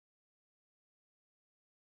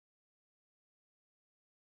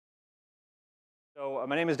So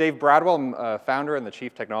my name is Dave Bradwell. I'm a founder and the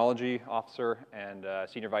Chief Technology Officer and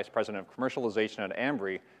Senior Vice President of Commercialization at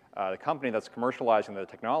Ambri, the company that's commercializing the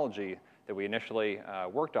technology that we initially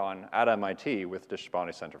worked on at MIT with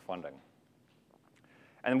Deshpande Center funding.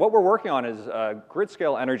 And what we're working on is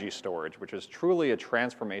grid-scale energy storage, which is truly a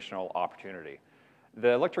transformational opportunity.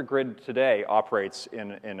 The electric grid today operates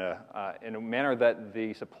in a manner that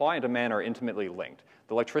the supply and demand are intimately linked.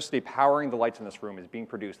 The electricity powering the lights in this room is being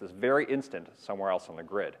produced this very instant somewhere else on the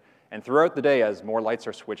grid. And throughout the day, as more lights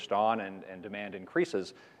are switched on and demand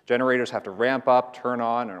increases, generators have to ramp up, turn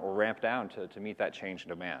on, or ramp down to meet that change in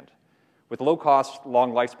demand. With low-cost,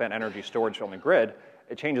 long lifespan energy storage on the grid,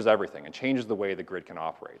 it changes everything. It changes the way the grid can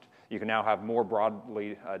operate. You can now have be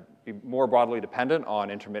more broadly dependent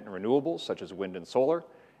on intermittent renewables, such as wind and solar,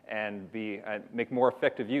 and make more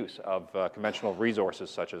effective use of conventional resources,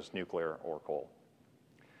 such as nuclear or coal.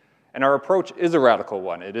 And our approach is a radical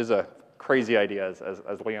one. It is a crazy idea,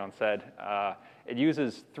 as Leon said. It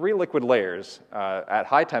uses 3 liquid layers at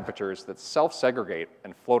high temperatures that self-segregate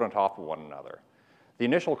and float on top of one another. The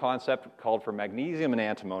initial concept called for magnesium and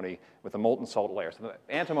antimony with a molten salt layer. So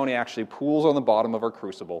the antimony actually pools on the bottom of our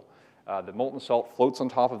crucible. The molten salt floats on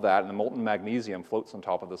top of that, and the molten magnesium floats on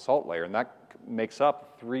top of the salt layer. And that makes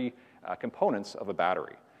up 3 components of a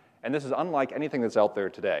battery. And this is unlike anything that's out there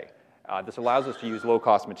today. This allows us to use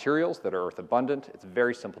low-cost materials that are earth-abundant. It's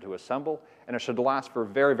very simple to assemble, and it should last for a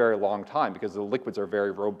very, very long time because the liquids are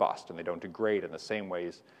very robust and they don't degrade in the same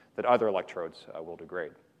ways that other electrodes will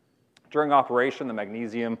degrade. During operation, the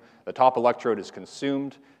magnesium, the top electrode is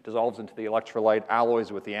consumed, dissolves into the electrolyte,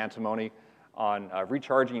 alloys with the antimony. On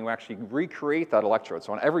recharging, you actually recreate that electrode.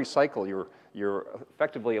 So on every cycle, you're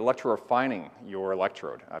effectively electrorefining your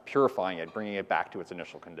electrode, purifying it, bringing it back to its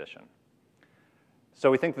initial condition.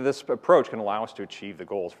 So we think that this approach can allow us to achieve the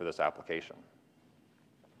goals for this application.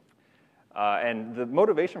 And the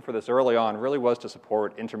motivation for this early on really was to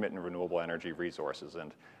support intermittent renewable energy resources.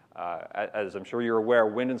 And as I'm sure you're aware,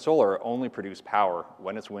 wind and solar only produce power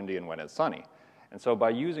when it's windy and when it's sunny. And so by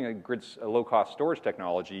using a low-cost storage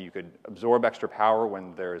technology, you could absorb extra power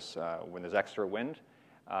when there's extra wind,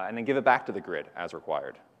 and then give it back to the grid as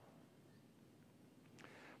required.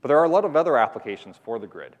 But there are a lot of other applications for the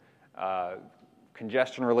grid.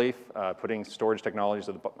 Congestion relief, putting storage technologies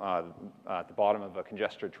at the bottom of a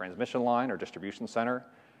congested transmission line or distribution center,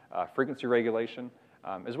 frequency regulation,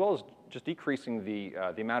 as well as just decreasing the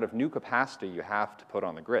amount of new capacity you have to put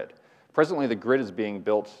on the grid. Presently, the grid is being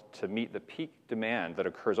built to meet the peak demand that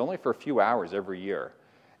occurs only for a few hours every year.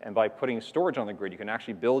 And by putting storage on the grid, you can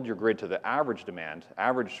actually build your grid to the average demand,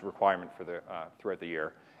 average requirement for throughout the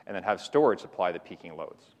year, and then have storage supply the peaking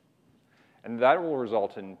loads. And that will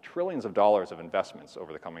result in trillions of dollars of investments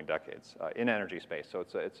over the coming decades in energy space. So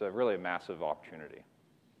it's really a massive opportunity.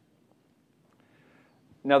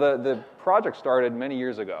 Now, the project started many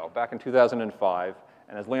years ago, back in 2005.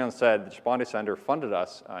 And as Leon said, the Deshpande Center funded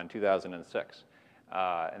us in 2006.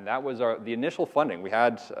 And that was the initial funding. We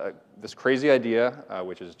had this crazy idea,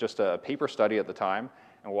 which is just a paper study at the time,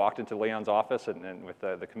 and walked into Leon's office and with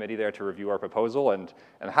the committee there to review our proposal, and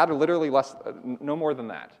had literally no more than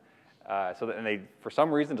that. And they, for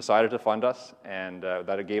some reason, decided to fund us, and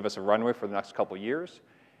that it gave us a runway for the next couple of years.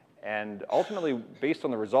 And ultimately, based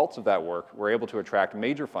on the results of that work, we're able to attract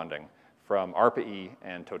major funding from ARPA-E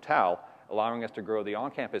and Total, allowing us to grow the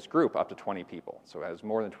on-campus group up to 20 people. So it has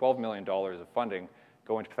more than $12 million of funding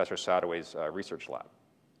going to Professor Sadoway's research lab.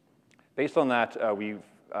 Based on that, we've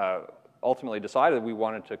ultimately decided we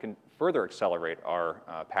wanted to further accelerate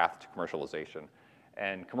our path to commercialization,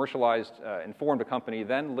 and and formed a company,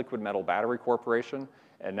 then Liquid Metal Battery Corporation,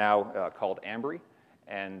 and now called Ambri.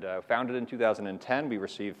 And founded in 2010, we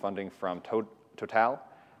received funding from Total,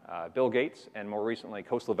 Bill Gates, and more recently,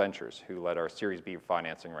 Khosla Ventures, who led our Series B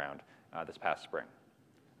financing round this past spring.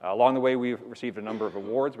 Along the way, we've received a number of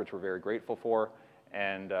awards, which we're very grateful for,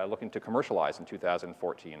 and looking to commercialize in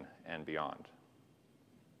 2014 and beyond.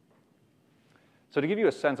 So to give you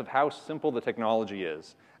a sense of how simple the technology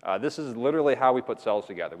is, this is literally how we put cells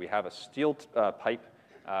together. We have a steel pipe,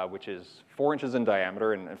 which is 4 inches in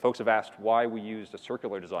diameter, and folks have asked why we used a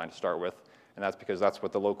circular design to start with, and that's because that's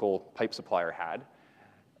what the local pipe supplier had.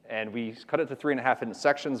 And we cut it to 3.5-inch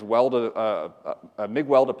sections, MIG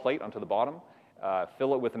weld a plate onto the bottom,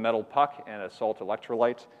 fill it with a metal puck and a salt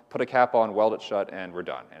electrolyte, put a cap on, weld it shut, and we're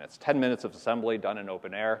done. And it's 10 minutes of assembly done in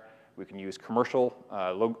open air. We can use commercial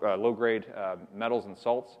low-grade metals and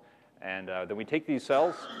salts. And then we take these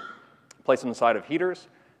cells, place them inside of heaters,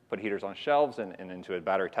 put heaters on shelves and into a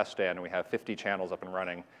battery test stand, and we have 50 channels up and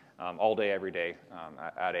running all day, every day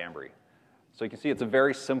at Ambri. So you can see it's a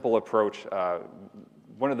very simple approach,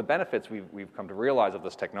 one of the benefits we've come to realize of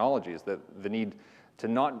this technology is that the need to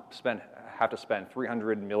not have to spend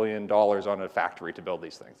 $300 million on a factory to build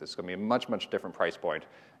these things. It's going to be a much, much different price point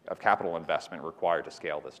of capital investment required to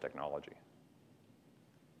scale this technology.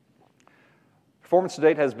 Performance to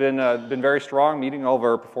date has been very strong, meeting all of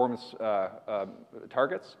our performance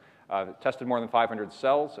targets. Tested more than 500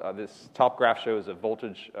 cells. This top graph shows a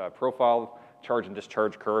voltage profile, charge and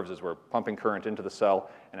discharge curves as we're pumping current into the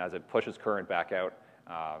cell, and as it pushes current back out,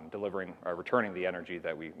 returning the energy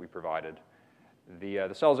that we provided. The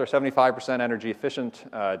cells are 75% energy efficient,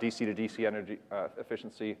 DC to DC energy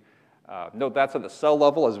efficiency. Note that's at the cell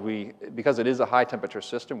level, because it is a high temperature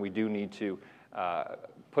system, we do need to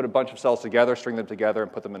put a bunch of cells together, string them together,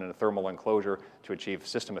 and put them in a thermal enclosure to achieve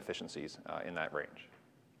system efficiencies in that range.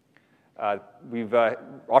 We've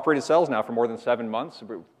operated cells now for more than 7 months,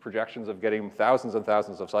 projections of getting thousands and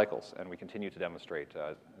thousands of cycles, and we continue to demonstrate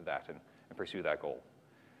that and pursue that goal.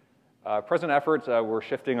 Present efforts, we're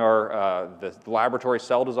shifting the laboratory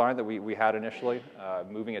cell design that we had initially,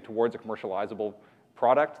 moving it towards a commercializable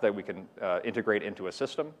product that we can integrate into a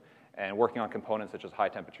system, and working on components such as high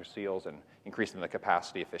temperature seals and increasing the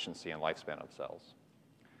capacity, efficiency, and lifespan of cells.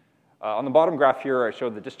 On the bottom graph here, I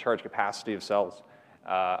showed the discharge capacity of cells,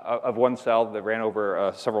 of one cell that ran over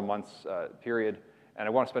a several months period. And I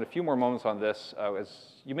want to spend a few more moments on this.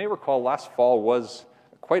 As you may recall, last fall was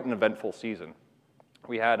quite an eventful season.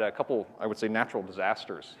 We had a couple, I would say, natural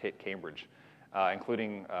disasters hit Cambridge,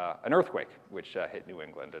 including an earthquake, which hit New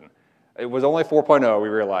England. And it was only 4.0, we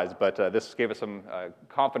realized, but this gave us some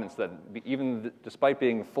confidence that even despite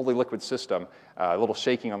being a fully liquid system, a little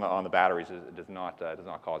shaking on the batteries does not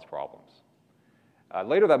cause problems.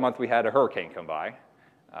 Later that month, we had a hurricane come by.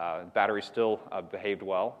 Batteries still behaved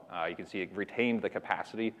well. You can see it retained the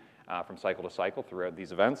capacity from cycle to cycle throughout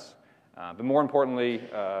these events. But more importantly,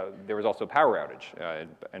 there was also a power outage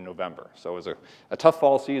in November. So it was a tough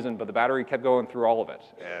fall season, but the battery kept going through all of it.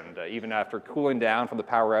 And even after cooling down from the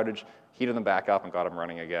power outage, heated them back up and got them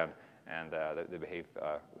running again. And they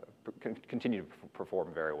continued to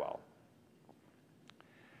perform very well.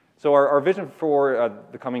 So our vision for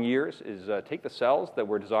the coming years is take the cells that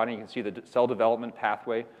we're designing. You can see the cell development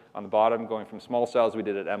pathway on the bottom, going from small cells we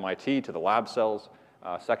did at MIT to the lab cells,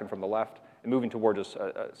 second from the left, and moving towards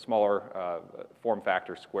a smaller form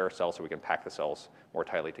factor square cell so we can pack the cells more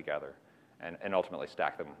tightly together and ultimately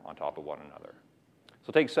stack them on top of one another.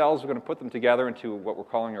 So take cells, we're going to put them together into what we're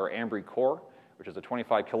calling our Ambri core, which is a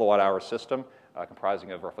 25 kilowatt-hour system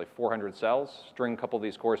comprising of roughly 400 cells. String a couple of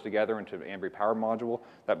these cores together into an Ambri power module.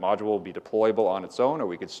 That module will be deployable on its own, or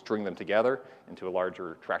we could string them together into a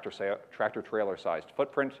larger tractor-trailer-sized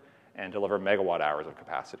footprint and deliver megawatt-hours of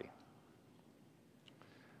capacity.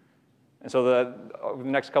 And so over the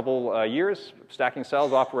next couple years, stacking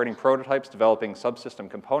cells, operating prototypes, developing subsystem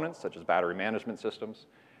components such as battery management systems,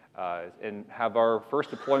 and have our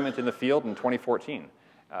first deployment in the field in 2014.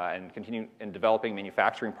 And continue in developing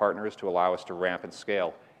manufacturing partners to allow us to ramp and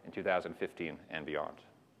scale in 2015 and beyond.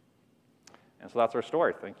 And so that's our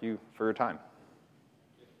story. Thank you for your time.